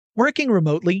Working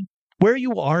remotely, where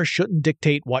you are shouldn't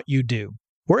dictate what you do.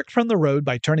 Work from the road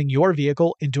by turning your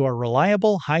vehicle into a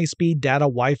reliable high-speed data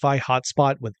Wi-Fi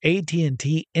hotspot with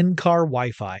AT&T in-car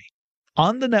Wi-Fi.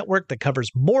 On the network that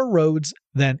covers more roads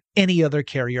than any other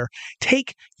carrier,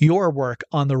 take your work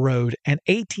on the road and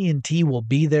AT&T will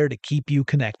be there to keep you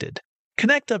connected.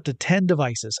 Connect up to 10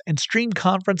 devices and stream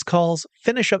conference calls,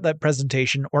 finish up that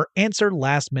presentation, or answer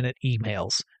last-minute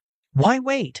emails. Why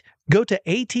wait? Go to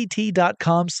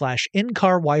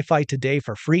att.com/in-car Wi-Fi today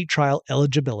for free trial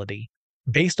eligibility.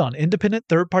 Based on independent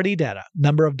third-party data,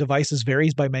 number of devices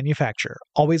varies by manufacturer.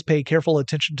 Always pay careful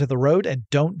attention to the road and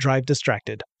don't drive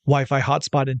distracted. Wi-Fi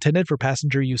hotspot intended for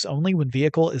passenger use only when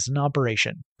vehicle is in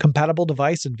operation. Compatible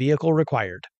device and vehicle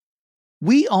required.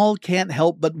 We all can't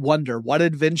help but wonder what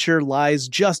adventure lies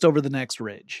just over the next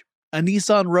ridge. A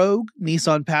Nissan Rogue,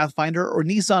 Nissan Pathfinder, or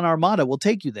Nissan Armada will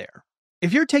take you there.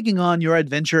 If you're taking on your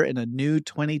adventure in a new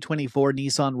 2024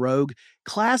 Nissan Rogue,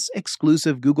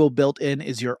 class-exclusive Google built-in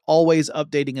is your always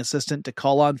updating assistant to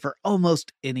call on for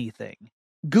almost anything.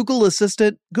 Google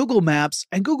Assistant, Google Maps,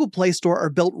 and Google Play Store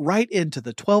are built right into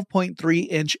the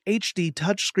 12.3-inch HD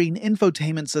touchscreen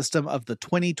infotainment system of the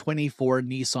 2024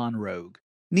 Nissan Rogue.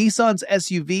 Nissan's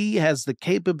SUV has the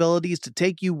capabilities to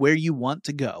take you where you want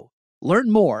to go.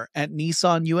 Learn more at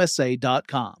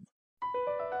nissanusa.com.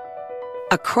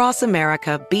 Across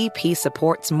America, BP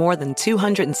supports more than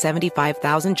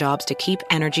 275,000 jobs to keep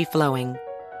energy flowing.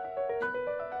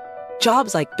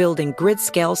 Jobs like building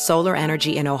grid-scale solar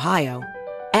energy in Ohio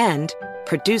and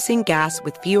producing gas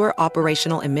with fewer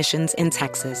operational emissions in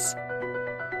Texas.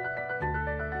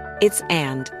 It's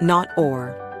and, not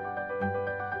or.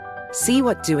 See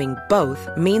what doing both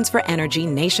means for energy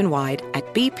nationwide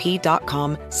at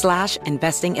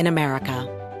bp.com/investing in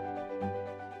America.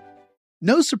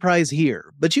 No surprise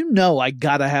here, but you know I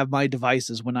gotta have my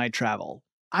devices when I travel.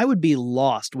 I would be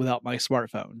lost without my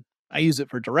smartphone. I use it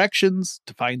for directions,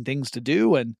 to find things to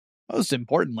do, and most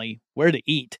importantly, where to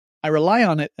eat. I rely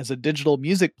on it as a digital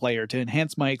music player to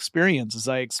enhance my experience as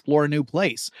I explore a new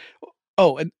place.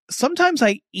 Oh, and sometimes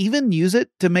I even use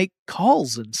it to make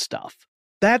calls and stuff.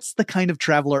 That's the kind of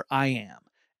traveler I am.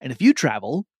 And if you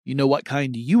travel, you know what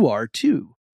kind you are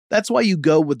too. That's why you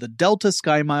go with the Delta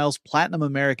SkyMiles Platinum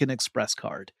American Express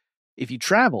card. If you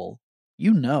travel,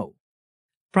 you know.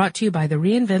 Brought to you by the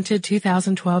reinvented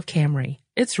 2012 Camry.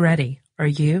 It's ready. Are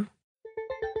you?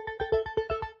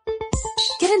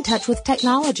 Get in touch with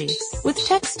technology with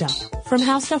Tech Stuff from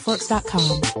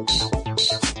HowStuffWorks.com.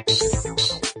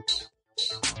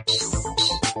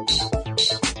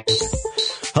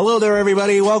 Hello there,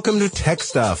 everybody. Welcome to Tech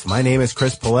Stuff. My name is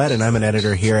Chris Paulette, and I'm an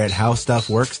editor here at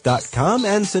HowStuffWorks.com.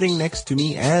 And sitting next to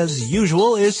me, as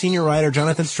usual, is senior writer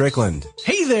Jonathan Strickland.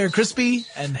 Hey there, Crispy,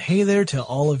 and hey there to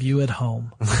all of you at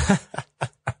home.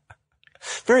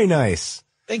 Very nice.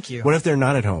 Thank you. What if they're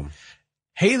not at home?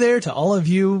 Hey there to all of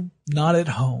you not at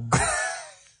home.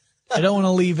 I don't want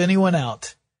to leave anyone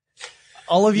out.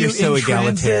 All of you so in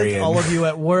transit, egalitarian. all of you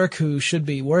at work who should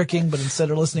be working but instead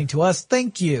are listening to us,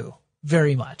 thank you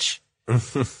very much. Why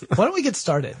don't we get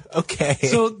started? Okay.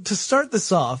 So to start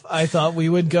this off, I thought we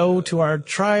would go to our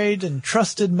tried and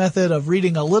trusted method of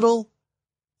reading a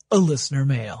listener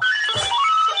mail.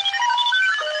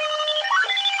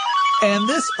 And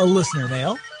this listener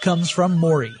mail comes from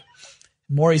Maury.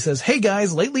 Maury says, hey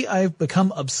guys, lately I've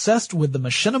become obsessed with the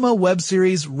Machinima web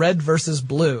series Red vs.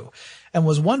 Blue and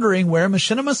was wondering where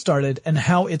Machinima started and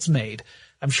how it's made.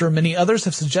 I'm sure many others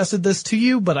have suggested this to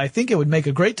you, but I think it would make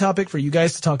a great topic for you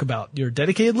guys to talk about. Your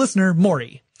dedicated listener,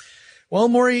 Maury. Well,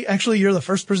 Maury, actually, you're the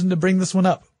first person to bring this one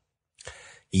up.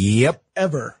 Yep.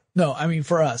 Ever. No, I mean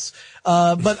for us.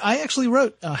 But I actually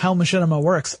wrote how Machinima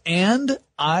works, and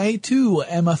I, too,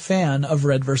 am a fan of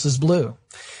Red vs. Blue.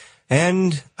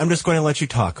 And I'm just going to let you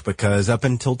talk, because up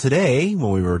until today,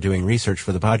 when we were doing research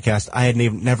for the podcast, I had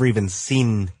never even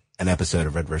seen an episode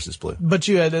of Red vs. Blue. But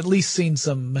you had at least seen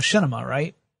some Machinima,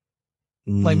 right?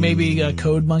 Like maybe a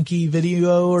Code Monkey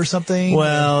video or something?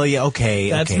 Well, yeah, okay.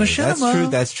 That's okay.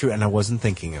 Machinima. That's true, and I wasn't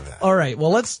thinking of that. All right,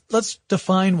 well, let's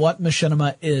define what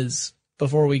Machinima is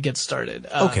before we get started.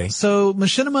 Okay. So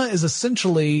Machinima is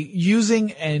essentially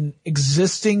using an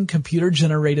existing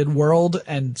computer-generated world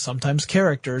and sometimes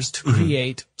characters to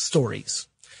create stories.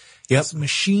 Yep. It's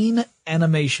machine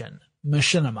animation,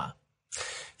 Machinima.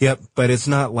 Yep, but it's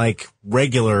not like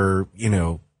regular,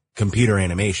 computer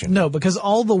animation. No, because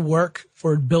all the work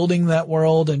for building that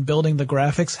world and building the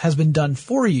graphics has been done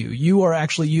for you. You are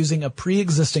actually using a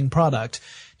pre-existing product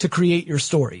to create your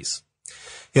stories.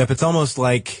 Yep, it's almost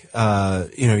like,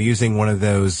 using one of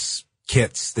those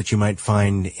kits that you might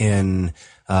find in,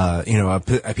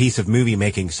 a piece of movie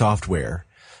making software.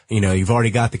 you've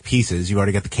already got the pieces, you've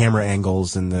already got the camera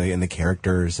angles and the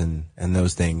characters and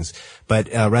those things.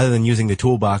 But, rather than using the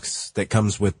toolbox that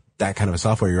comes with that kind of a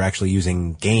software, you're actually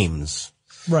using games.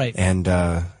 Right. And,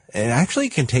 it actually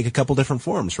can take a couple different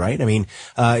forms, right? I mean,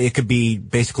 it could be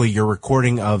basically your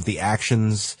recording of the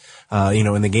actions,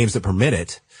 in the games that permit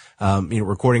it.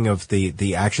 Recording of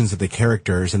the actions of the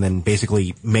characters and then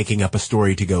basically making up a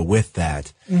story to go with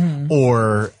that. Mm-hmm.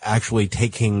 Or actually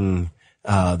taking,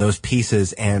 those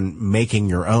pieces and making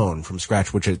your own from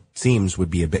scratch, which it seems would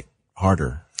be a bit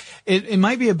harder. It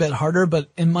might be a bit harder, but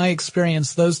in my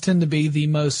experience, those tend to be the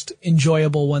most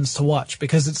enjoyable ones to watch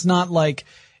because it's not like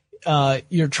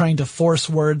you're trying to force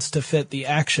words to fit the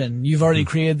action. You've already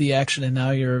created the action and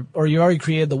now you already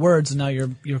created the words and now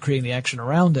you're creating the action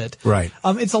around it. Right.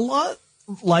 It's a lot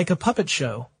like a puppet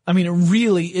show. I mean, it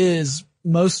really is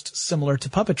most similar to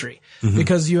puppetry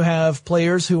because you have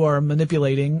players who are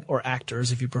manipulating, or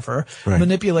actors if you prefer,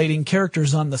 manipulating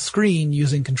characters on the screen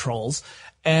using controls,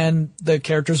 and the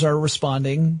characters are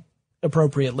responding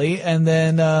appropriately. And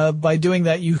then, by doing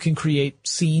that, you can create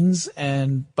scenes,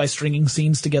 and by stringing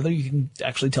scenes together, you can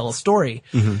actually tell a story.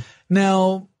 Mm-hmm.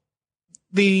 Now,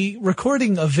 the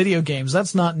recording of video games,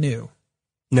 that's not new.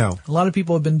 No. A lot of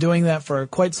people have been doing that for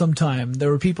quite some time. There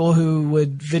were people who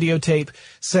would videotape,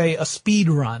 say, a speed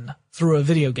run through a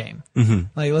video game. Mm-hmm.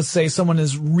 Like, let's say someone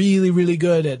is really, really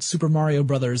good at Super Mario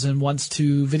Brothers and wants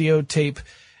to videotape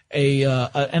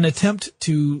an attempt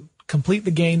to complete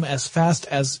the game as fast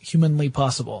as humanly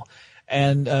possible,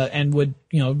 and would,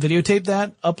 videotape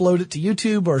that, upload it to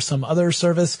YouTube or some other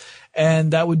service,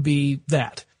 and that would be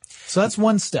that. So that's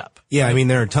one step. Yeah, I mean,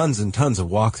 there are tons and tons of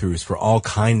walkthroughs for all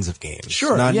kinds of games.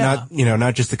 Sure,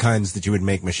 not just the kinds that you would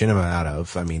make machinima out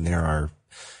of. I mean, there are,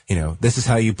 this is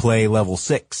how you play level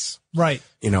 6. Right.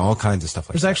 All kinds of stuff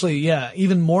like that. There's actually,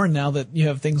 even more now that you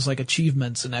have things like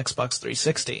achievements in Xbox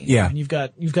 360. Yeah. And you've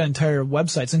got entire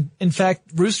websites. And in fact,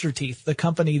 Rooster Teeth, the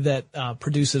company that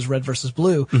produces Red vs.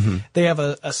 Blue, they have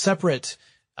a separate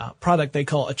product they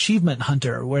call Achievement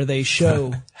Hunter, where they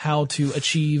show how to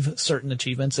achieve certain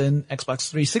achievements in Xbox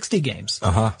 360 games.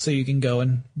 Uh-huh. So you can go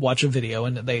and watch a video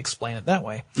and they explain it that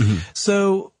way. Mm-hmm.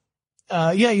 So,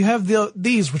 you have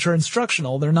these which are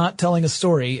instructional. They're not telling a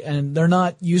story, and they're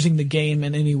not using the game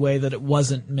in any way that it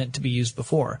wasn't meant to be used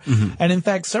before. Mm-hmm. And in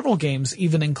fact, several games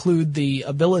even include the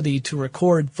ability to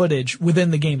record footage within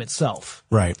the game itself.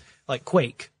 Right. Like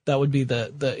Quake. That would be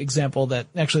the example that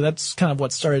actually that's kind of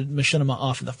what started Machinima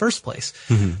off in the first place.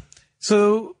 Mm-hmm.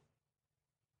 So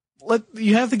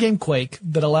you have the game Quake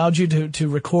that allowed you to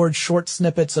record short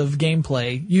snippets of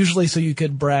gameplay, usually so you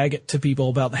could brag to people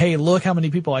about, hey, look how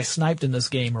many people I sniped in this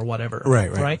game or whatever.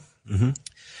 Right? Mm-hmm.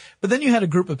 But then you had a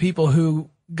group of people who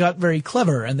got very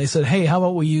clever and they said, hey, how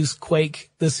about we use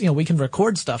Quake? We can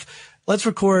record stuff. Let's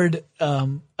record a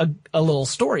little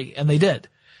story. And they did.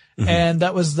 Mm-hmm. And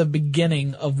that was the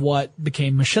beginning of what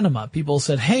became Machinima. People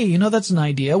said, hey, that's an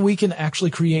idea. We can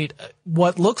actually create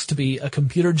what looks to be a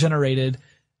computer-generated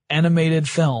animated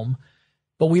film,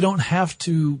 but we don't have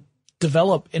to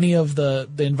develop any of the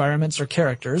environments or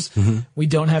characters. Mm-hmm. We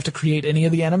don't have to create any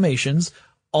of the animations.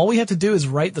 All we have to do is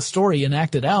write the story and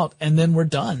act it out, and then we're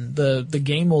done. The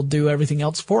game will do everything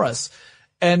else for us.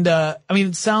 And,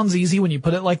 it sounds easy when you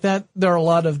put it like that. There are a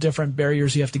lot of different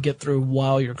barriers you have to get through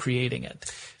while you're creating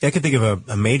it. Yeah, I could think of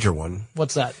a major one.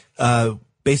 What's that?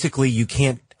 Basically, you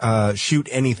can't shoot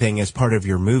anything as part of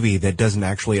your movie that doesn't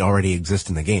actually already exist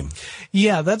in the game.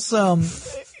 Yeah, that's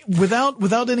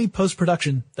without any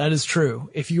post-production, that is true.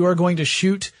 If you are going to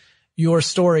shoot your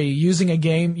story using a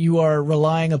game, you are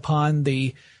relying upon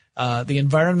the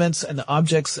environments and the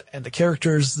objects and the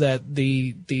characters that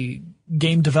the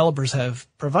game developers have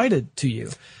provided to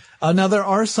you. Now, there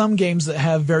are some games that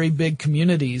have very big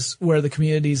communities where the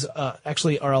communities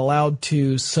actually are allowed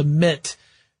to submit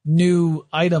new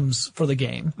items for the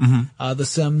game. Mm-hmm. The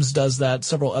Sims does that.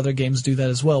 Several other games do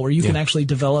that as well, where you can actually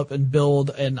develop and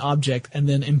build an object and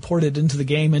then import it into the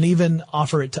game and even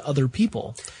offer it to other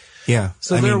people. Yeah.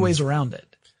 So there are ways around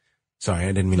it. Sorry, I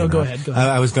didn't mean to. No, go ahead.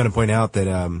 I was going to point out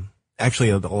that actually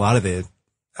a lot of the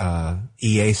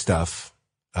EA stuff,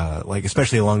 like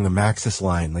especially along the Maxis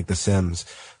line, like the Sims,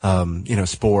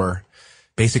 Spore,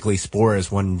 basically Spore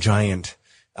is one giant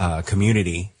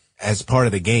community. As part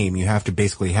of the game, you have to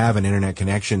basically have an internet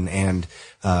connection, and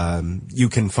you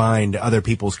can find other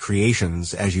people's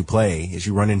creations as you play, as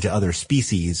you run into other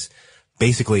species.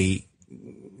 Basically,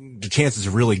 the chances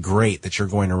are really great that you're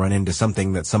going to run into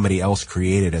something that somebody else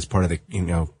created as part of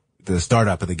the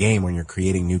startup of the game when you're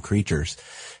creating new creatures.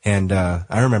 And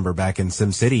I remember back in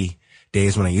SimCity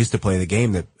days when I used to play the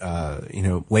game that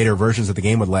later versions of the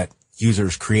game would let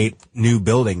users create new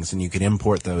buildings and you could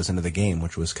import those into the game,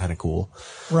 which was kind of cool.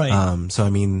 Right. So I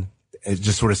mean, it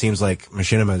just sort of seems like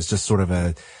Machinima is just sort of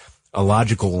a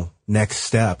logical next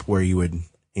step where you would,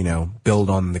 build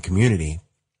on the community.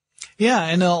 Yeah,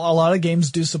 and a lot of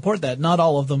games do support that. Not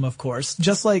all of them, of course.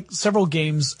 Just like several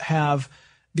games have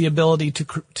the ability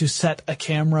to set a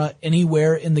camera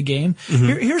anywhere in the game.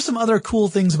 Mm-hmm. Here's some other cool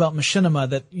things about Machinima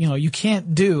that, you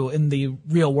can't do in the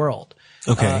real world.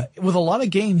 Okay. With a lot of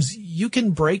games, you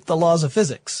can break the laws of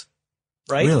physics.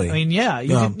 Right? Really? I mean, yeah,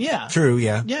 you can, yeah. True,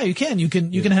 yeah. Yeah, you can. You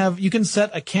can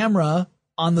set a camera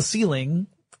on the ceiling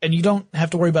and you don't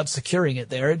have to worry about securing it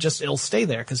there. It'll stay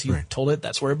there because you told it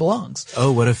that's where it belongs.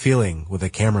 Oh, what a feeling with a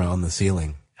camera on the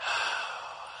ceiling.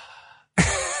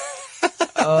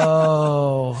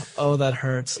 Oh, that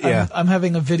hurts. Yeah. I'm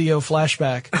having a video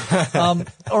flashback.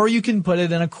 Or you can put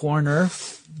it in a corner.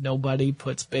 Nobody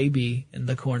puts baby in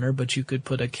the corner, but you could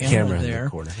put a camera there. In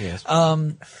the corner, yes.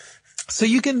 So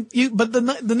but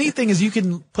the neat thing is you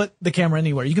can put the camera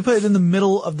anywhere. You can put it in the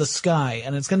middle of the sky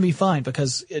and it's going to be fine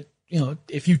because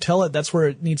if you tell it that's where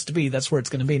it needs to be, that's where it's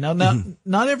going to be. Now,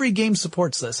 not every game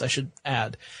supports this, I should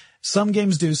add. Some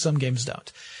games do, some games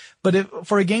don't. But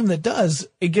for a game that does,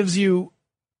 it gives you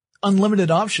unlimited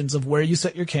options of where you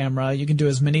set your camera. You can do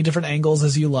as many different angles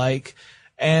as you like,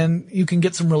 and you can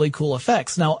get some really cool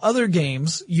effects. Now, other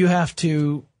games, you have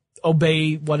to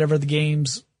obey whatever the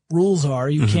game's rules are.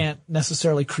 You can't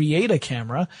necessarily create a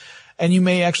camera, and you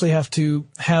may actually have to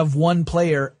have one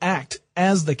player act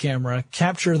as the camera,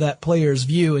 capture that player's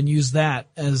view, and use that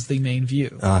as the main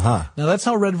view. Uh-huh. Now, that's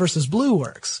how Red vs. Blue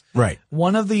works. Right.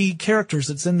 One of the characters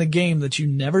that's in the game that you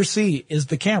never see is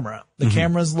the camera. The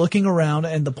camera's looking around,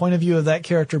 and the point of view of that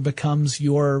character becomes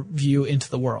your view into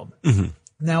the world.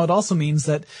 Now, it also means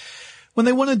that when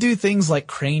they want to do things like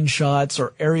crane shots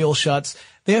or aerial shots,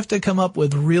 they have to come up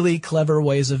with really clever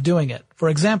ways of doing it. For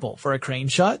example, for a crane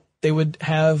shot, they would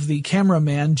have the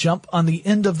cameraman jump on the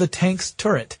end of the tank's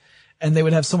turret, and they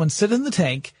would have someone sit in the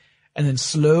tank and then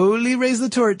slowly raise the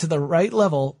turret to the right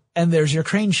level, and there's your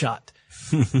crane shot.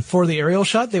 For the aerial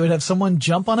shot, they would have someone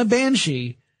jump on a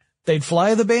Banshee. They'd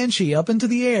fly the Banshee up into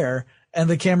the air, and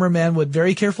the cameraman would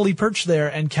very carefully perch there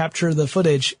and capture the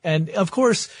footage. And of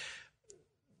course,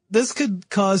 this could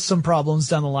cause some problems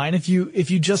down the line. If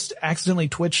you just accidentally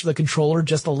twitch the controller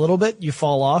just a little bit, you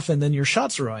fall off and then your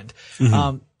shot's ruined.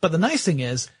 But the nice thing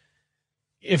is,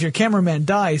 if your cameraman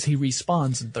dies, he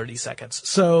respawns in 30 seconds.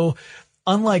 So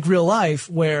unlike real life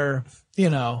where,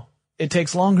 it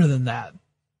takes longer than that.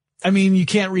 I mean, you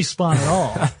can't respawn at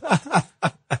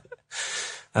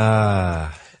all.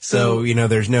 So,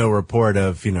 there's no report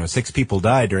of, 6 people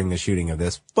died during the shooting of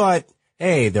this, but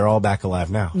hey, they're all back alive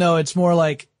now. No, it's more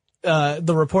like,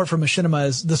 the report from Machinima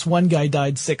is this one guy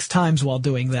died 6 times while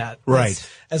doing that. Right.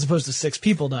 As opposed to 6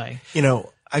 people dying.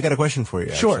 I got a question for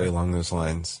you, Sure. actually, along those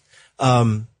lines.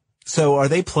 So are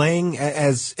they playing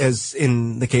as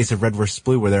in the case of Red vs.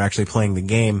 Blue where they're actually playing the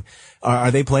game?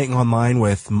 Are they playing online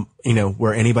with,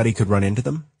 where anybody could run into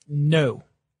them? No.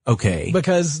 Okay.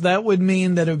 Because that would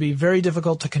mean that it would be very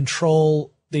difficult to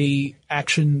control the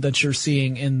action that you're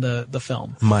seeing in the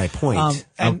film. My point.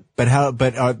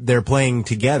 But they're playing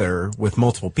together with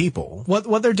multiple people.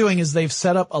 What they're doing is they've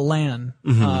set up a LAN.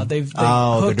 They've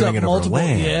they're doing it over multiple,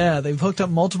 LAN. yeah, they've hooked up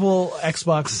multiple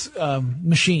Xbox,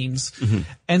 machines.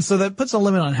 And so that puts a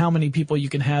limit on how many people you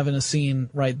can have in a scene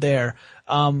right there.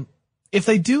 If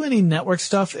they do any network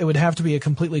stuff, it would have to be a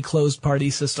completely closed party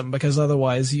system because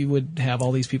otherwise you would have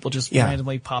all these people just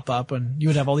randomly pop up and you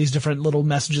would have all these different little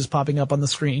messages popping up on the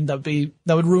screen that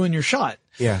would ruin your shot.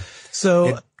 Yeah.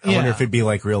 So I wonder if it'd be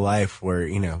like real life where,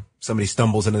 somebody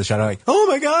stumbles into the shot like, oh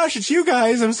my gosh, it's you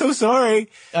guys. I'm so sorry.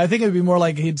 I think it'd be more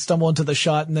like he'd stumble into the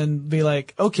shot and then be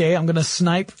like, okay, I'm going to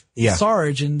snipe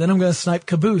Sarge and then I'm going to snipe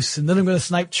Caboose and then I'm going to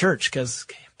snipe Church because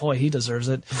boy, he deserves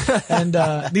it. And,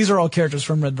 these are all characters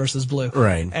from Red vs. Blue.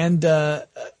 Right. And,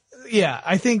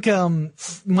 I think,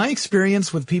 my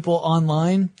experience with people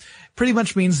online pretty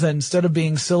much means that instead of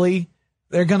being silly,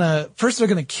 they're gonna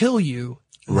kill you.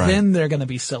 Right. Then they're gonna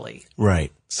be silly.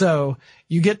 Right. So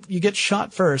you get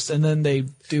shot first and then they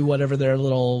do whatever their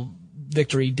little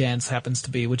victory dance happens to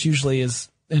be, which usually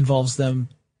involves them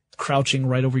crouching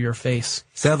right over your face.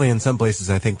 Sadly, in some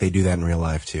places, I think they do that in real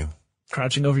life too.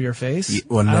 Crouching over your face?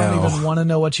 Well, no. I don't even want to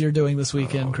know what you're doing this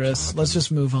weekend, Chris. Jonathan. Let's just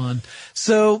move on.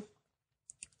 So,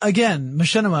 again,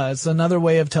 Machinima is another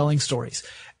way of telling stories.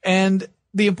 And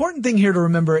the important thing here to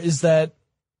remember is that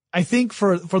I think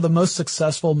for the most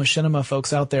successful Machinima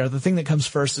folks out there, the thing that comes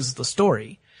first is the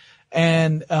story.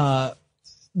 And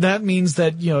that means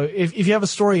that, if you have a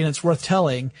story and it's worth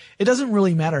telling, it doesn't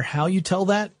really matter how you tell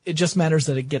that. It just matters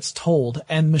that it gets told.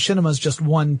 And Machinima is just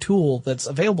one tool that's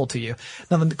available to you.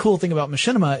 Now, the cool thing about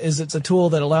Machinima is it's a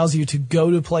tool that allows you to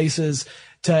go to places,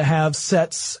 to have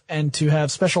sets, and to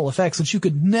have special effects that you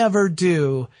could never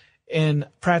do in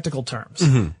practical terms.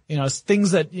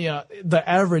 Things that, the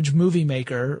average movie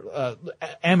maker,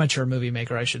 amateur movie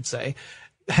maker, I should say,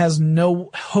 has no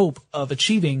hope of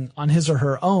achieving on his or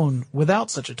her own without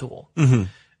such a tool.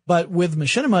 But with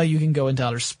Machinima, you can go into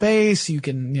outer space. You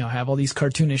can, have all these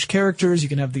cartoonish characters. You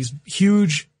can have these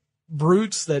huge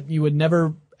brutes that you would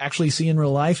never actually see in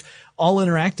real life, all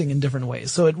interacting in different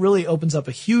ways. So it really opens up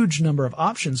a huge number of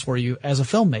options for you as a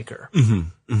filmmaker.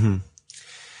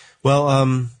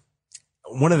 Well,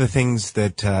 one of the things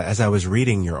that, as I was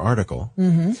reading your article,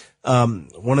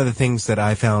 one of the things that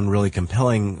I found really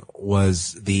compelling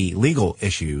was the legal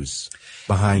issues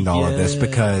behind all of this,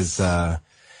 because,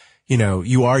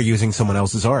 you are using someone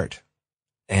else's art.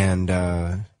 And,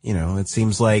 it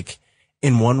seems like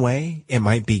in one way it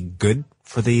might be good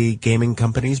for the gaming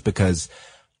companies because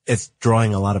it's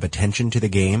drawing a lot of attention to the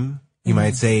game. You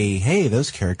might say, hey, those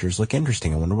characters look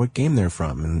interesting. I wonder what game they're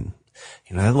from. And,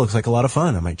 that looks like a lot of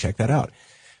fun. I might check that out.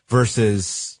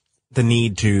 Versus the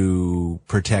need to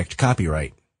protect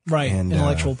copyright. Right. And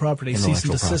intellectual property, cease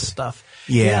and desist stuff.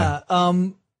 Yeah.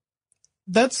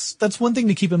 That's one thing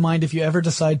to keep in mind if you ever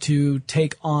decide to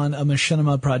take on a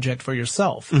Machinima project for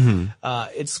yourself.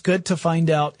 It's good to find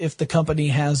out if the company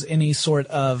has any sort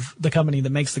of, the company that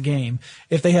makes the game,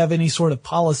 if they have any sort of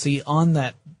policy on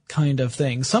that kind of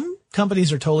thing. Some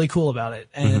companies are totally cool about it.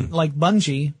 And like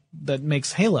Bungie that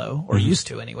makes Halo, or used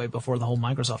to anyway, before the whole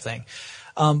Microsoft thing.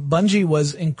 Bungie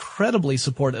was incredibly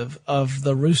supportive of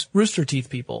the Rooster Teeth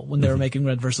people when they were making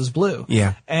Red vs. Blue.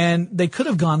 Yeah. And they could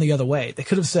have gone the other way. They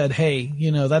could have said, hey,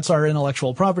 that's our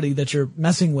intellectual property that you're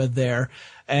messing with there.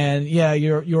 And yeah,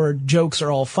 your jokes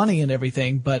are all funny and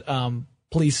everything, but,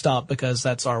 please stop because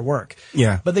that's our work.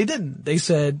 Yeah. But they didn't. They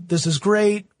said, this is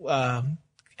great.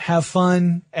 Have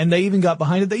fun. And they even got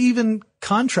behind it. They even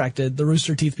contracted the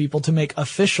Rooster Teeth people to make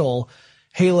official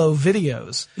Halo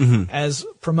videos as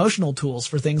promotional tools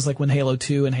for things like when Halo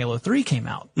 2 and Halo 3 came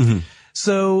out.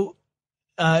 So,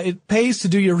 it pays to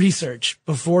do your research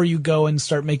before you go and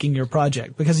start making your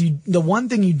project, because the one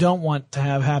thing you don't want to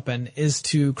have happen is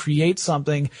to create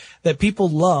something that people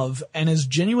love and is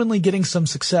genuinely getting some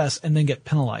success and then get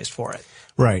penalized for it.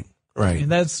 Right.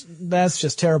 And that's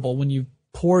just terrible when you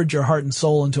poured your heart and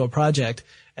soul into a project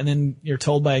and then you're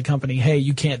told by a company, hey,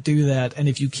 you can't do that. And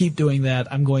if you keep doing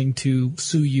that, I'm going to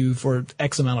sue you for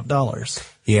X amount of dollars.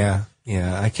 Yeah.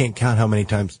 I can't count how many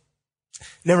times.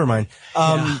 Never mind.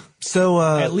 So,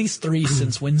 at least 3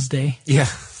 since Wednesday. Yeah.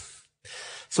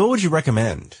 So what would you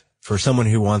recommend for someone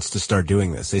who wants to start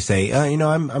doing this? They say,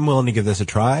 I'm willing to give this a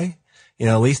try,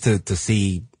 at least to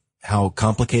see how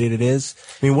complicated it is.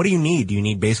 I mean, what do you need? Do you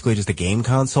need basically just a game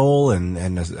console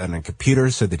and a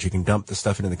computer so that you can dump the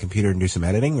stuff into the computer and do some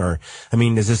editing? Or,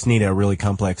 does this need a really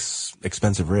complex,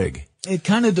 expensive rig? It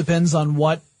kind of depends on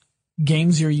what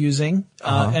games you're using,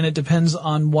 and it depends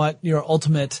on what your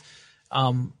ultimate,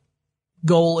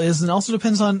 goal is, and also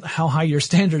depends on how high your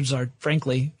standards are,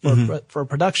 frankly, for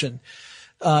production.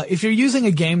 If you're using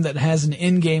a game that has an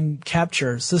in-game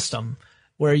capture system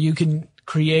where you can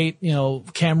create,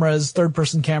 cameras,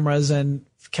 third-person cameras, and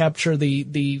capture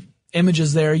the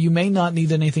images there, you may not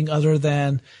need anything other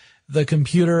than the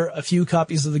computer, a few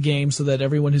copies of the game so that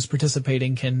everyone who's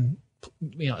participating can,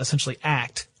 essentially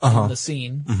act on the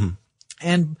scene.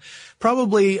 And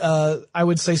probably, I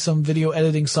would say some video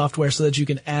editing software so that you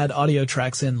can add audio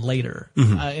tracks in later.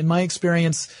 In my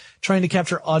experience, trying to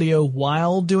capture audio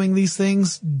while doing these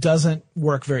things doesn't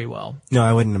work very well. No,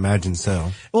 I wouldn't imagine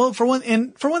so. Well, for one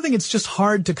thing, it's just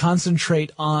hard to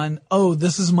concentrate on,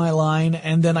 this is my line,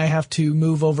 and then I have to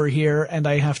move over here, and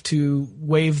I have to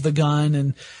wave the gun,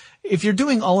 and if you're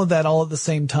doing all of that all at the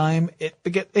same time, it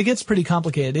gets pretty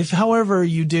complicated. If, however,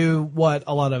 you do what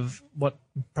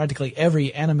practically every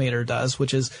animator does,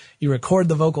 which is you record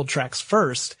the vocal tracks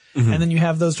first, and then you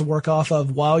have those to work off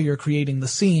of while you're creating the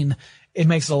scene, it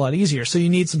makes it a lot easier. So you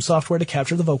need some software to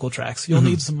capture the vocal tracks. You'll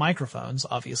need some microphones,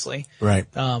 obviously. Right.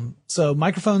 So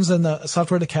microphones and the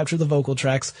software to capture the vocal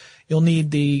tracks. You'll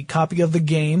need the copy of the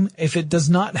game. If it does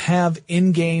not have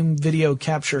in-game video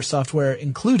capture software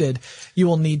included, you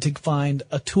will need to find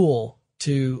a tool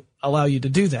to allow you to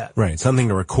do that. Right. Something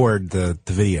to record the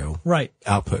video. Right.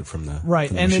 Output from the Right.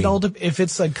 From the and machine. if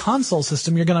it's a console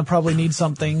system, you're going to probably need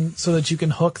something so that you can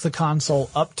hook the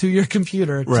console up to your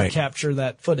computer to capture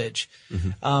that footage.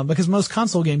 Because most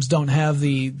console games don't have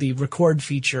the record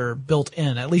feature built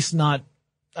in, at least not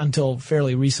until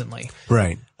fairly recently.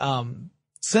 Right.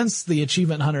 Since the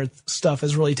Achievement Hunter stuff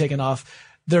has really taken off,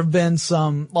 there have been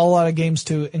a lot of games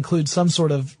to include some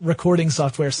sort of recording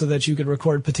software so that you could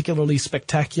record particularly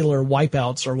spectacular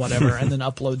wipeouts or whatever and then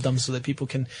upload them so that people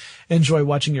can enjoy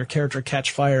watching your character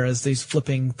catch fire as he's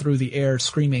flipping through the air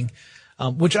screaming,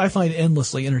 which I find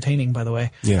endlessly entertaining, by the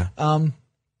way. Yeah.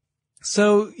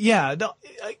 So yeah,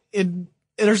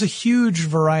 there's a huge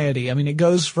variety. I mean, it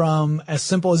goes from as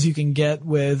simple as you can get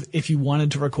with if you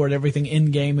wanted to record everything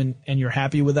in game and you're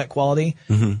happy with that quality.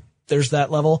 Mm-hmm. There's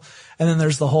that level. And then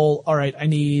there's the whole, all right, I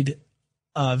need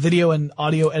video and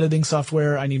audio editing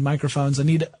software. I need microphones. I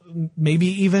need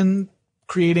maybe even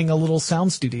creating a little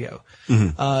sound studio.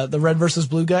 Mm-hmm. The Red versus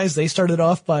Blue guys, they started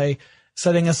off by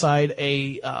setting aside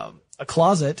a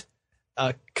closet,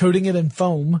 coating it in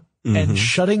foam, and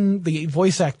shutting the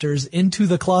voice actors into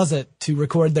the closet to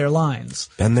record their lines.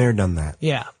 Been there, done that.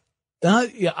 Yeah.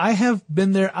 Yeah, I have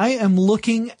been there. I am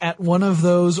looking at one of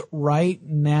those right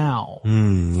now.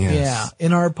 Yes. Yeah.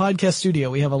 In our podcast studio,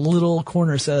 we have a little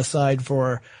corner set aside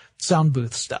for sound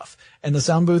booth stuff. And the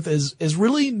sound booth is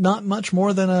really not much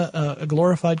more than a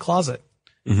glorified closet.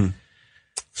 Mm-hmm.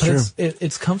 But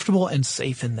it's comfortable and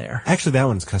safe in there. Actually, that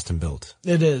one's custom built.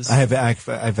 It is.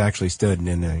 I've actually stood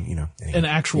in an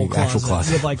actual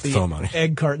closet with like the foam on it.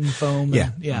 egg carton foam.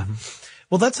 Yeah. Yeah.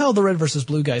 Well, that's how the Red versus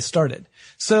Blue guys started.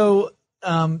 So,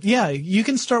 you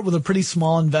can start with a pretty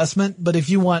small investment, but if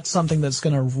you want something that's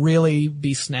going to really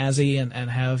be snazzy and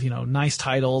have, nice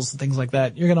titles and things like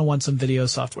that, you're going to want some video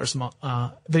software, some,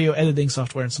 video editing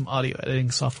software and some audio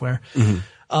editing software.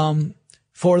 Mm-hmm.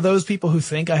 For those people who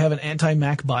think I have an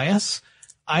anti-Mac bias,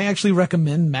 I actually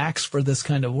recommend Macs for this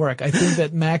kind of work. I think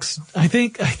that I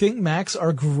think Macs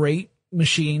are great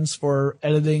machines for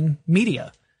editing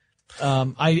media.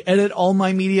 I edit all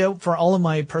my media for all of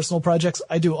my personal projects.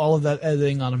 I do all of that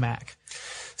editing on a Mac.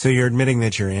 So you're admitting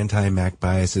that your anti-Mac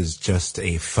bias is just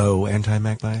a faux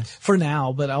anti-Mac bias? For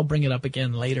now, but I'll bring it up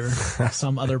again later.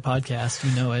 Some other podcast,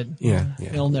 you know it. Yeah.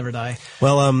 It'll never die.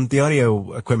 Well, the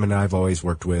audio equipment I've always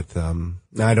worked with,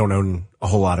 I don't own a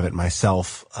whole lot of it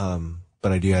myself,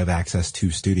 but I do have access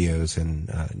to studios, and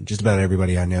just about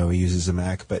everybody I know uses a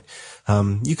Mac. But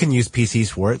you can use PCs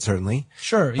for it, certainly.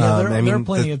 Sure, yeah, there are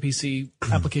plenty of PC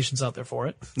applications out there for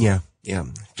it. Yeah.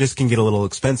 Just can get a little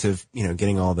expensive,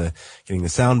 getting the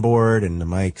soundboard and the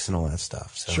mics and all that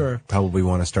stuff. So sure. Probably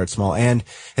want to start small. And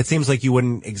it seems like you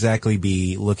wouldn't exactly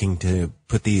be looking to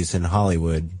put these in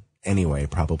Hollywood anyway,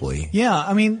 probably. Yeah,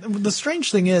 I mean, the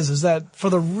strange thing is that for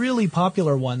the really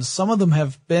popular ones, some of them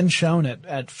have been shown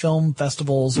at film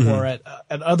festivals or at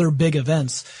other big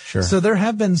events. Sure. So there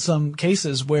have been some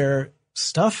cases where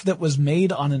stuff that was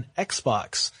made on an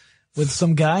Xbox with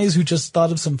some guys who just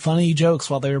thought of some funny jokes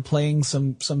while they were playing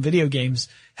some video games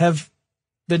have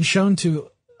been shown to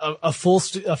a full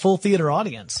theater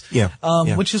audience. Yeah.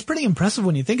 Which is pretty impressive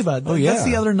when you think about it. Oh, yeah. That's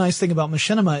the other nice thing about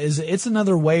Machinima is it's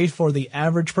another way for the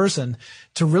average person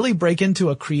to really break into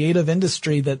a creative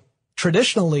industry that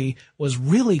traditionally was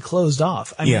really closed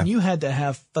off. I mean, you had to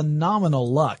have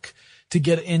phenomenal luck to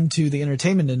get into the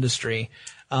entertainment industry.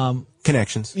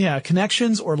 Connections. Yeah,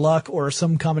 connections or luck or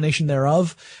some combination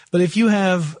thereof. But if you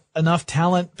have enough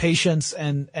talent, patience,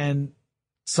 and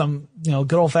some,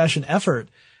 good old fashioned effort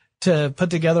to put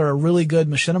together a really good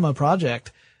Machinima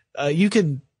project, you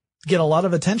can get a lot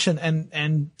of attention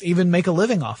and even make a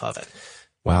living off of it.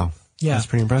 Wow. Yeah. That's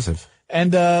pretty impressive.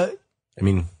 And, I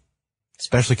mean,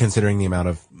 especially considering the amount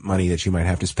of money that you might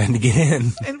have to spend to get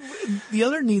in. And the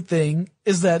other neat thing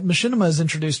is that Machinima has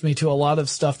introduced me to a lot of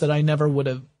stuff that I never would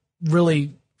have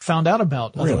really found out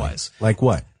about otherwise. Like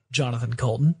what? Jonathan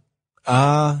Coulton.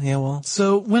 Yeah, well.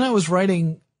 So when I was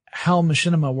writing how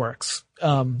Machinima works,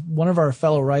 one of our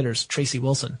fellow writers, Tracy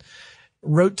Wilson,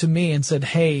 wrote to me and said,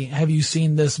 "Hey, have you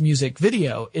seen this music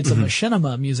video? It's a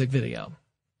Machinima music video."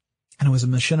 And it was a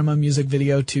Machinima music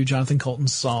video to Jonathan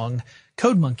Coulton's song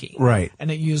Code Monkey. Right.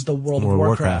 And it used the World of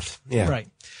Warcraft. Yeah. Right.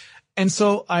 And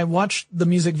so I watched the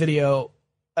music video.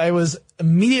 I was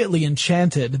immediately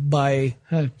enchanted by,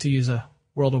 to use a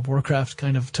World of Warcraft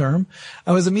kind of term,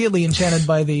 I was immediately enchanted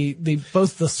by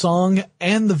both the song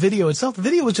and the video itself. The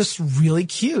video was just really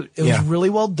cute. It was really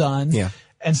well done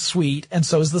and sweet. And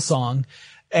so is the song.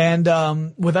 And,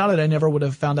 without it, I never would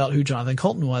have found out who Jonathan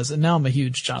Coulton was. And now I'm a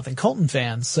huge Jonathan Coulton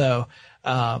fan. So,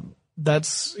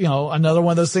 that's, another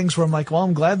one of those things where I'm like, well,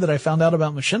 I'm glad that I found out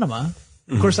about Machinima.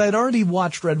 Of course, I had already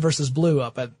watched Red versus Blue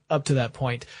up to that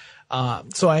point.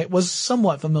 So I was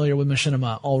somewhat familiar with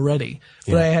Machinima already,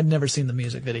 but I had never seen the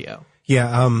music video.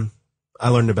 Yeah. I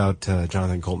learned about,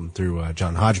 Jonathan Coulton through,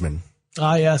 John Hodgman.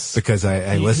 Ah, yes. Because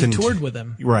I listened. You toured with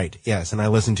him. Right. Yes. And I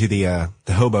listened to the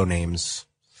Hobo Names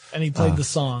And he played the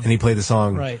song. And he played the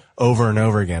song Right. over and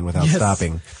over again without Yes.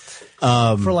 stopping.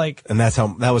 For like And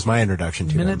that was my introduction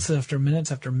to him. minutes after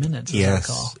minutes after minutes, as I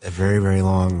recall. Yes, a very, very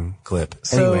long clip.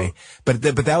 So- Anyway, but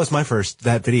that was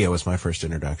that video was my first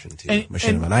introduction to And-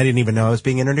 Machinima, and I didn't even know I was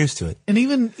being introduced to it. And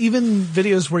even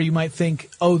videos where you might think,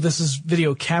 oh, this is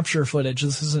video capture footage,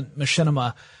 this isn't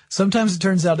Machinima. Sometimes it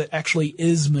turns out it actually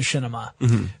is Machinima.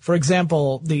 Mm-hmm. For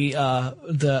example, the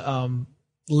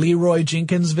Leroy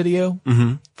Jenkins video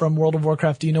from World of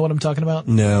Warcraft. Do you know what I'm talking about?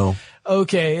 No.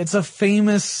 Okay, it's a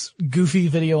famous goofy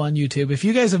video on YouTube. If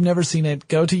you guys have never seen it,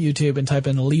 go to YouTube and type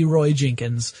in Leroy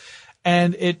Jenkins.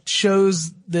 And it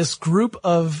shows this group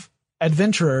of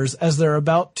adventurers as they're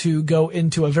about to go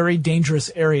into a very dangerous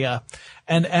area.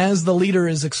 And as the leader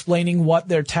is explaining what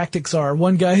their tactics are,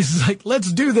 one guy's like,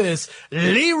 let's do this.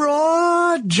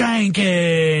 Leroy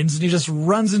Jenkins. And he just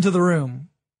runs into the room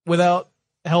without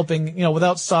helping,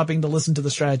 without stopping to listen to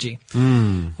the strategy,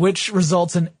 which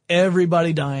results in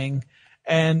everybody dying.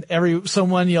 And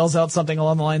someone yells out something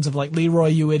along the lines of like, Leroy,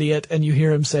 you idiot. And you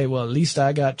hear him say, well, at least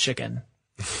I got chicken.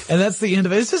 And that's the end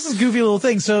of it. It's just this goofy little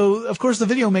thing. So, of course, the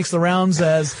video makes the rounds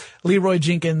as Leroy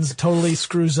Jenkins totally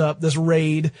screws up this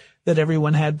raid that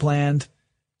everyone had planned.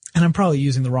 And I'm probably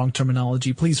using the wrong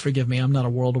terminology. Please forgive me. I'm not a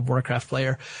World of Warcraft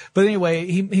player. But anyway,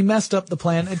 he messed up the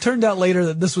plan. It turned out later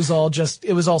that this was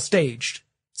all staged.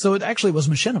 So it actually was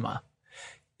Machinima.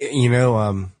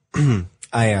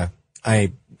 I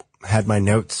had my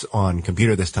notes on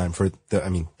computer this time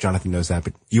Jonathan knows that,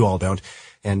 but you all don't.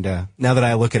 And, now that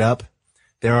I look it up,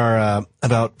 there are,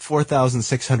 about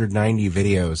 4,690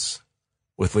 videos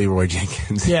with Leroy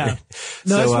Jenkins. Yeah.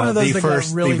 No, so, it's one of those that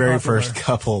got really the very popular. first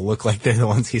couple look like they're the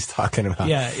ones he's talking about.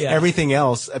 Yeah. Everything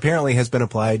else apparently has been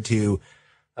applied to,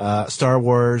 Star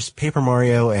Wars, Paper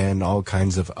Mario, and all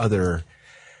kinds of other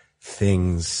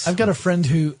things. I've got a friend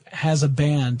who has a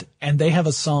band and they have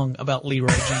a song about Leroy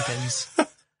Jenkins.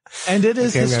 And it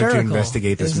is Okay, I'm gonna have to hysterical.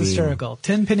 investigate this It's meme. hysterical.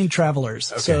 10 Penny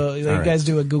Travelers. So all you right. guys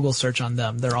do a Google search on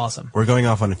them. They're awesome. We're going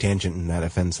off on a tangent and that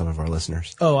offends some of our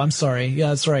listeners. Oh, I'm sorry. Yeah,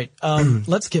 that's right.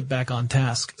 Let's get back on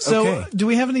task. So Okay. do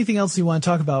we have anything else you want to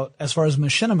talk about as far as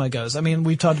Machinima goes? I mean,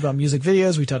 we've talked about music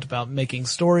videos. We talked about making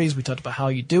stories. We talked about how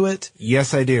you do it.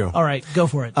 Yes, I do. All right, go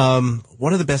for it.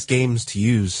 One of the best games to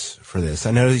use for this.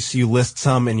 I noticed you list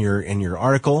some in your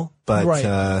article, but,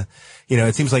 Right.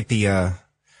 it seems like the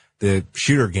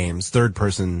shooter games, third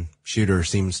person shooter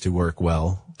seems to work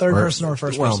well. Third person or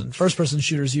first person? First person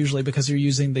shooters usually because you're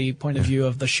using the point of view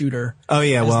of the shooter. Oh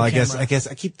yeah, as well the I guess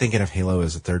camera. I keep thinking of Halo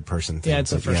as a third person thing. Yeah,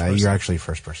 it's a but first yeah, person. you're actually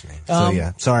first person name. So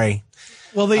yeah, sorry.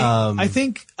 Well, I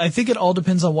think it all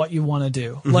depends on what you want to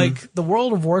do. Mm-hmm. Like the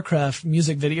World of Warcraft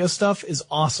music video stuff is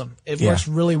awesome. It works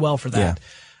really well for that.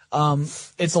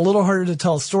 It's a little harder to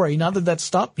tell a story. Not that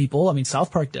stopped people. I mean,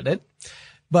 South Park did it,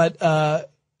 but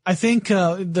I think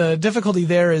the difficulty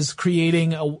there is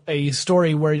creating a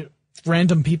story where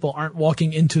random people aren't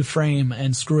walking into frame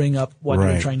and screwing up what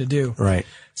you're trying to do. Right.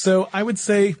 So I would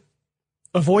say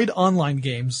avoid online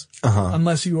games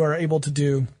unless you are able to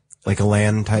do Like a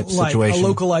LAN type situation. a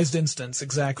localized instance,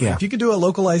 exactly. Yeah. If you can do a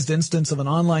localized instance of an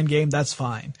online game, that's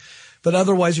fine. But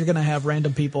otherwise, you're going to have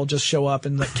random people just show up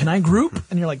and like, can I group?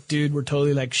 And you're like, dude, we're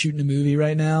totally like shooting a movie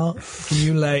right now. Can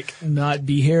you like not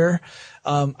be here?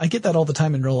 I get that all the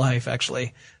time in real life,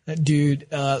 actually. Dude,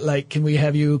 can we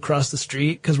have you cross the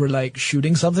street? Cause we're like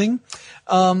shooting something.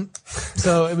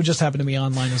 So it would just happen to me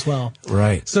online as well.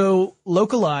 Right. So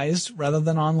localized rather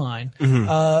than online.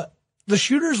 The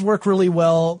shooters work really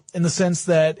well in the sense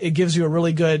that it gives you a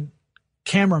really good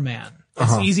cameraman.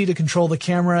 It's easy to control the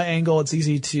camera angle. It's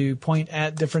easy to point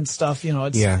at different stuff.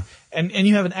 And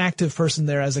you have an active person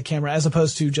there as a camera as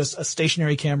opposed to just a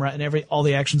stationary camera and all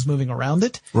the action's moving around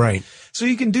it. Right. So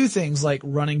you can do things like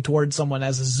running towards someone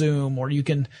as a zoom, or you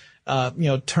can,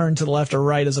 turn to the left or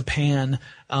right as a pan.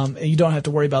 And you don't have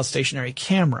to worry about stationary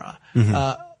camera.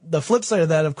 The flip side of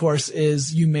that, of course,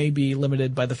 is you may be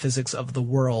limited by the physics of the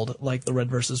world, like the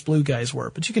red versus blue guys were,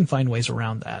 but you can find ways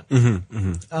around that.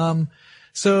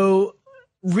 So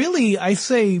really, I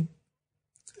say,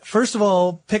 first of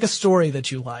all, pick a story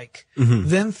that you like,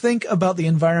 then think about the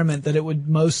environment that it would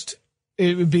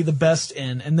be the best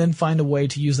in, and then find a way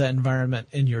to use that environment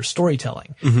in your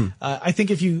storytelling. I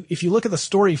think if you look at the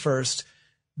story first,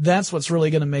 that's what's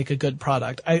really going to make a good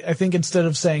product. I think instead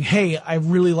of saying, hey, I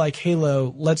really like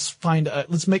Halo, let's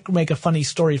make a funny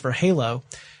story for Halo.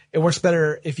 It works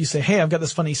better if you say, hey, I've got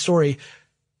this funny story.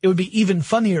 It would be even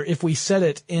funnier if we set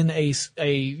it in a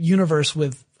universe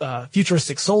with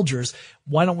futuristic soldiers.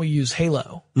 Why don't we use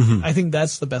Halo? I think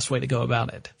that's the best way to go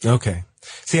about it. Okay.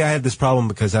 See, I had this problem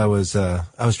because I was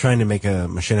trying to make a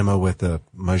machinima with a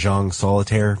Mahjong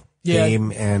Solitaire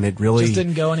game, and it really just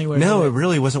didn't go anywhere. No, it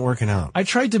really wasn't working out. I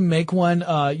tried to make one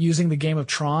using the game of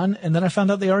Tron, and then I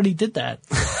found out they already did that.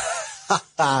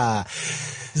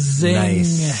 Zing.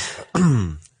 Nice.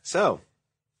 So,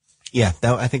 yeah,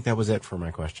 I think that was it for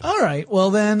my question. All right.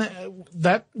 Well, then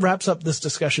that wraps up this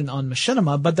discussion on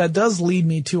Machinima, but that does lead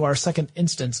me to our second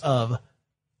instance of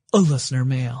a listener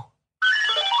mail.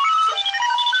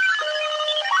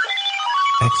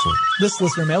 Excellent. This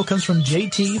listener mail comes from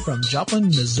JT from Joplin,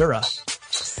 Missouri.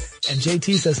 And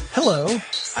JT says, hello,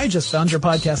 I just found your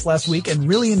podcast last week and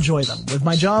really enjoy them. With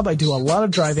my job, I do a lot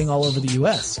of driving all over the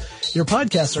U.S. Your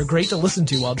podcasts are great to listen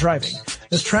to while driving.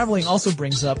 This traveling also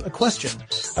brings up a question.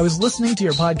 I was listening to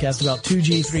your podcast about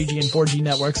 2G, 3G, and 4G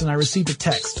networks, and I received a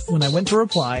text. When I went to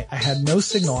reply, I had no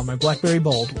signal on my BlackBerry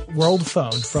Bold World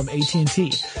phone from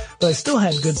AT&T, but I still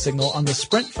had good signal on the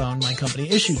Sprint phone my company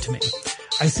issued to me.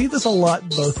 I see this a lot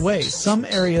both ways. Some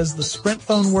areas the Sprint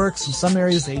phone works, in some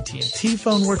areas the AT&T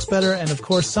phone works better, and of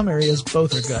course some areas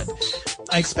both are good.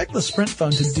 I expect the Sprint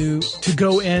phone to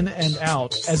go in and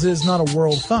out, as it is not a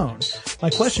world phone. My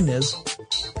question is,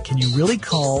 can you really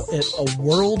call it a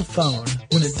world phone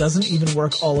when it doesn't even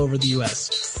work all over the US?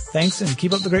 Thanks, and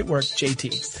keep up the great work,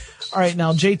 JT. All right,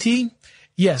 now JT,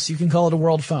 yes, you can call it a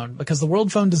world phone, because the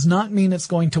world phone does not mean it's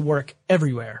going to work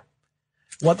everywhere.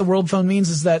 What the world phone means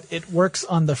is that it works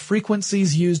on the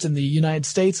frequencies used in the United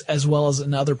States as well as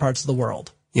in other parts of the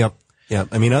world. Yep.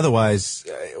 I mean, otherwise,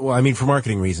 for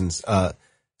marketing reasons,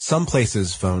 some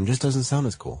places phone just doesn't sound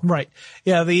as cool. Right.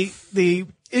 Yeah. The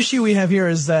issue we have here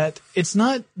is that it's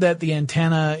not that the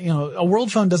antenna, a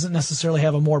world phone doesn't necessarily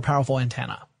have a more powerful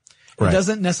antenna. It Right.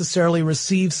 doesn't necessarily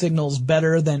receive signals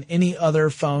better than any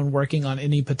other phone working on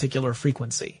any particular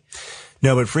frequency.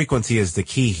 No, but frequency is the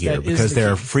key here, That is because the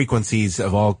there are key. frequencies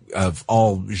of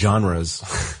all genres.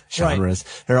 Right.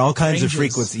 There are all kinds Ranges. of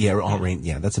frequency. Yeah, all range.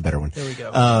 Yeah, that's a better one. There we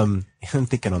go. I'm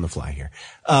thinking on the fly here.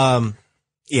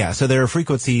 So there are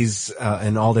frequencies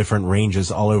in all different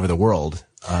ranges all over the world,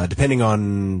 depending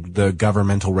on the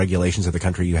governmental regulations of the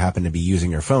country you happen to be using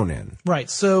your phone in.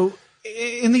 Right. So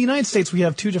in the United States, we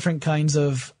have two different kinds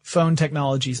of phone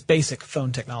technologies, basic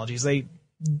phone technologies. They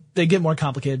get more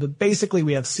complicated, but basically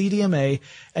we have CDMA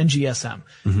and GSM.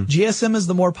 Mm-hmm. GSM is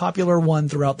the more popular one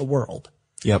throughout the world.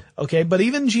 Yep. Okay, but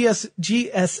even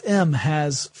GSM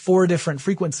has 4 different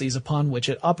frequencies upon which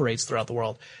it operates throughout the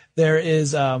world.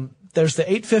 There's the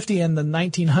 850 and the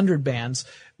 1900 bands,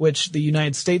 which the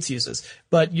United States uses,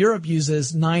 but Europe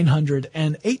uses 900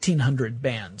 and 1800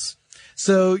 bands.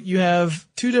 So you have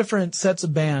 2 different sets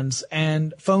of bands,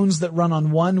 and phones that run on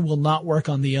one will not work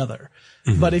on the other.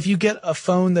 Mm-hmm. But if you get a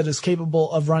phone that is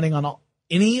capable of running on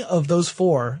any of those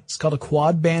 4, it's called a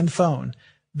quad band phone.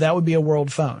 That would be a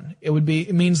world phone. It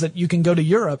means that you can go to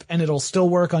Europe and it'll still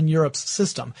work on Europe's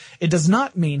system. It does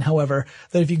not mean, however,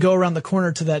 that if you go around the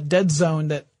corner to that dead zone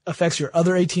that affects your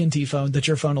other AT&T phone, that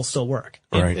your phone will still work.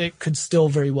 Right. It could still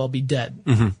very well be dead.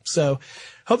 Mm-hmm. So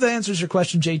hope that answers your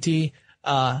question, JT.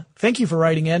 Thank you for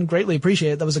writing in. Greatly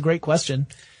appreciate it. That was a great question.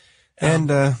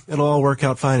 And it'll all work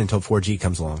out fine until 4G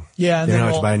comes along. Yeah. And then then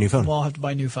have to buy a new phone. We'll all have to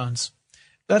buy new phones.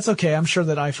 That's okay. I'm sure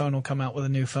that iPhone will come out with a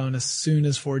new phone as soon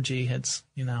as 4G hits,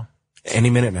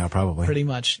 Any minute now, probably. pretty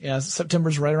much. Yeah.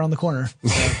 September's right around the corner.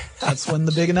 So that's when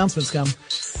the big announcements come.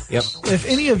 Yep. If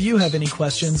any of you have any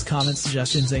questions, comments,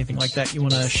 suggestions, anything like that you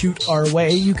want to shoot our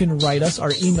way, you can write us.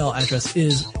 Our email address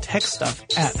is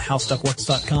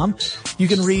techstuff@howstuffworks.com. You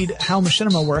can read How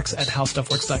Machinima Works at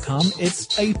howstuffworks.com.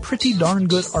 It's a pretty darn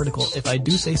good article, if I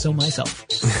do say so myself.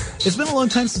 It's been a long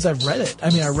time since I've read it. I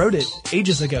mean, I wrote it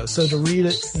ages ago, so to read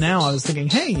it now, I was thinking,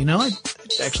 hey, I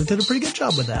actually did a pretty good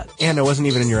job with that. And I wasn't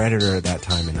even in your editor at that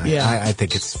time, and Yeah. I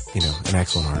think it's, an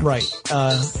excellent article. Right.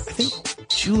 I think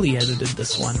Julie edited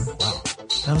this one. Wow.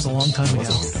 That was a long time ago.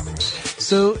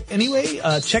 So anyway,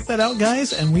 check that out,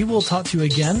 guys, and we will talk to you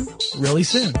again really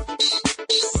soon.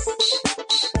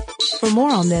 For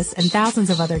more on this and thousands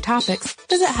of other topics,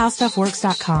 visit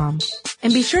howstuffworks.com.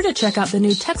 And be sure to check out the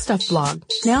new Tech Stuff blog,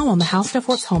 now on the How Stuff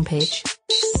Works homepage.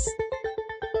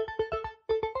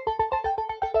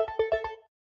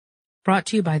 Brought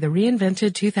to you by the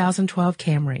reinvented 2012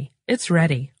 Camry. It's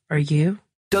ready. Are you?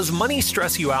 Does money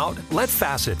stress you out? Let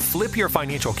Facet flip your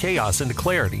financial chaos into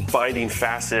clarity. Finding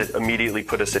Facet immediately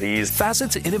put us at ease.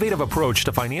 Facet's innovative approach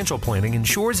to financial planning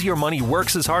ensures your money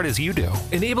works as hard as you do,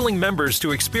 enabling members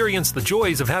to experience the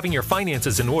joys of having your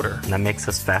finances in order. And that makes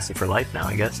us Facet for life now,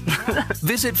 I guess.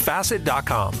 Visit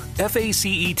Facet.com,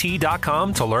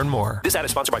 FACET.com to learn more. This ad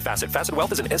is sponsored by Facet. Facet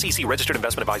Wealth is an SEC registered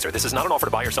investment advisor. This is not an offer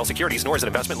to buy or sell securities, nor is it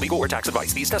investment, legal, or tax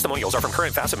advice. These testimonials are from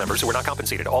current Facet members who are not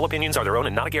compensated. All opinions are their own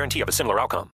and not a guarantee of a similar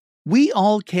outcome. We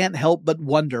all can't help but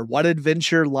wonder what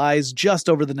adventure lies just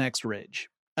over the next ridge.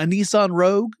 A Nissan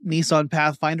Rogue, Nissan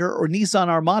Pathfinder, or Nissan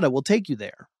Armada will take you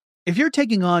there. If you're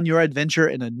taking on your adventure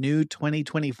in a new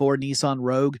 2024 Nissan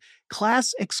Rogue,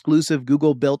 class-exclusive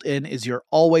Google built-in is your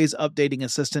always updating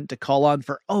assistant to call on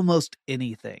for almost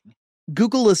anything.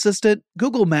 Google Assistant,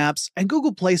 Google Maps, and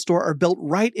Google Play Store are built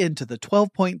right into the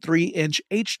 12.3-inch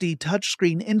HD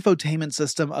touchscreen infotainment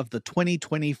system of the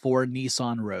 2024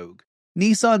 Nissan Rogue.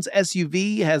 Nissan's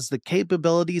SUV has the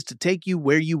capabilities to take you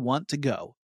where you want to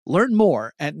go. Learn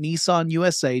more at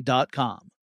nissanusa.com.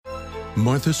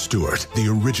 Martha Stewart, the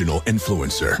original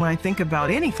influencer. When I think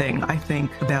about anything, I think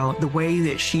about the way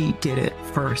that she did it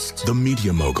first. The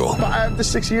media mogul. 5 to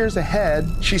 6 years ahead,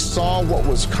 she saw what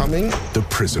was coming. The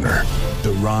prisoner.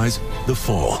 The rise, the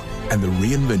fall, and the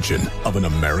reinvention of an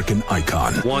American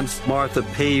icon. Once Martha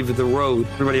paved the road,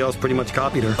 everybody else pretty much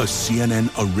copied her. A CNN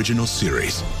original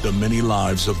series, The Many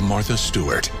Lives of Martha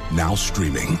Stewart, now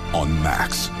streaming on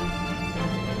Max.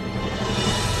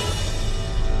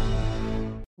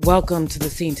 Welcome to the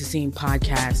Scene to Scene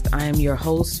podcast. I am your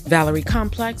host, Valerie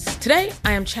Complex. Today,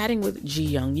 I am chatting with Ji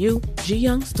Young Yoo. Ji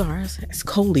Young stars as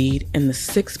co-lead in the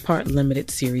 6-part limited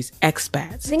series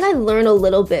Expats. I think I learn a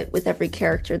little bit with every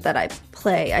character that I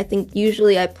play. I think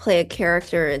usually I play a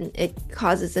character and it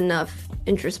causes enough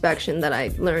introspection that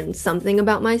I learn something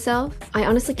about myself. I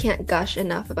honestly can't gush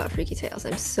enough about Freaky Tales.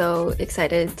 I'm so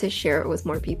excited to share it with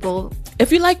more people.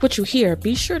 If you like what you hear,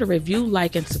 be sure to review,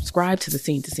 like, and subscribe to the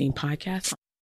Scene to Scene podcast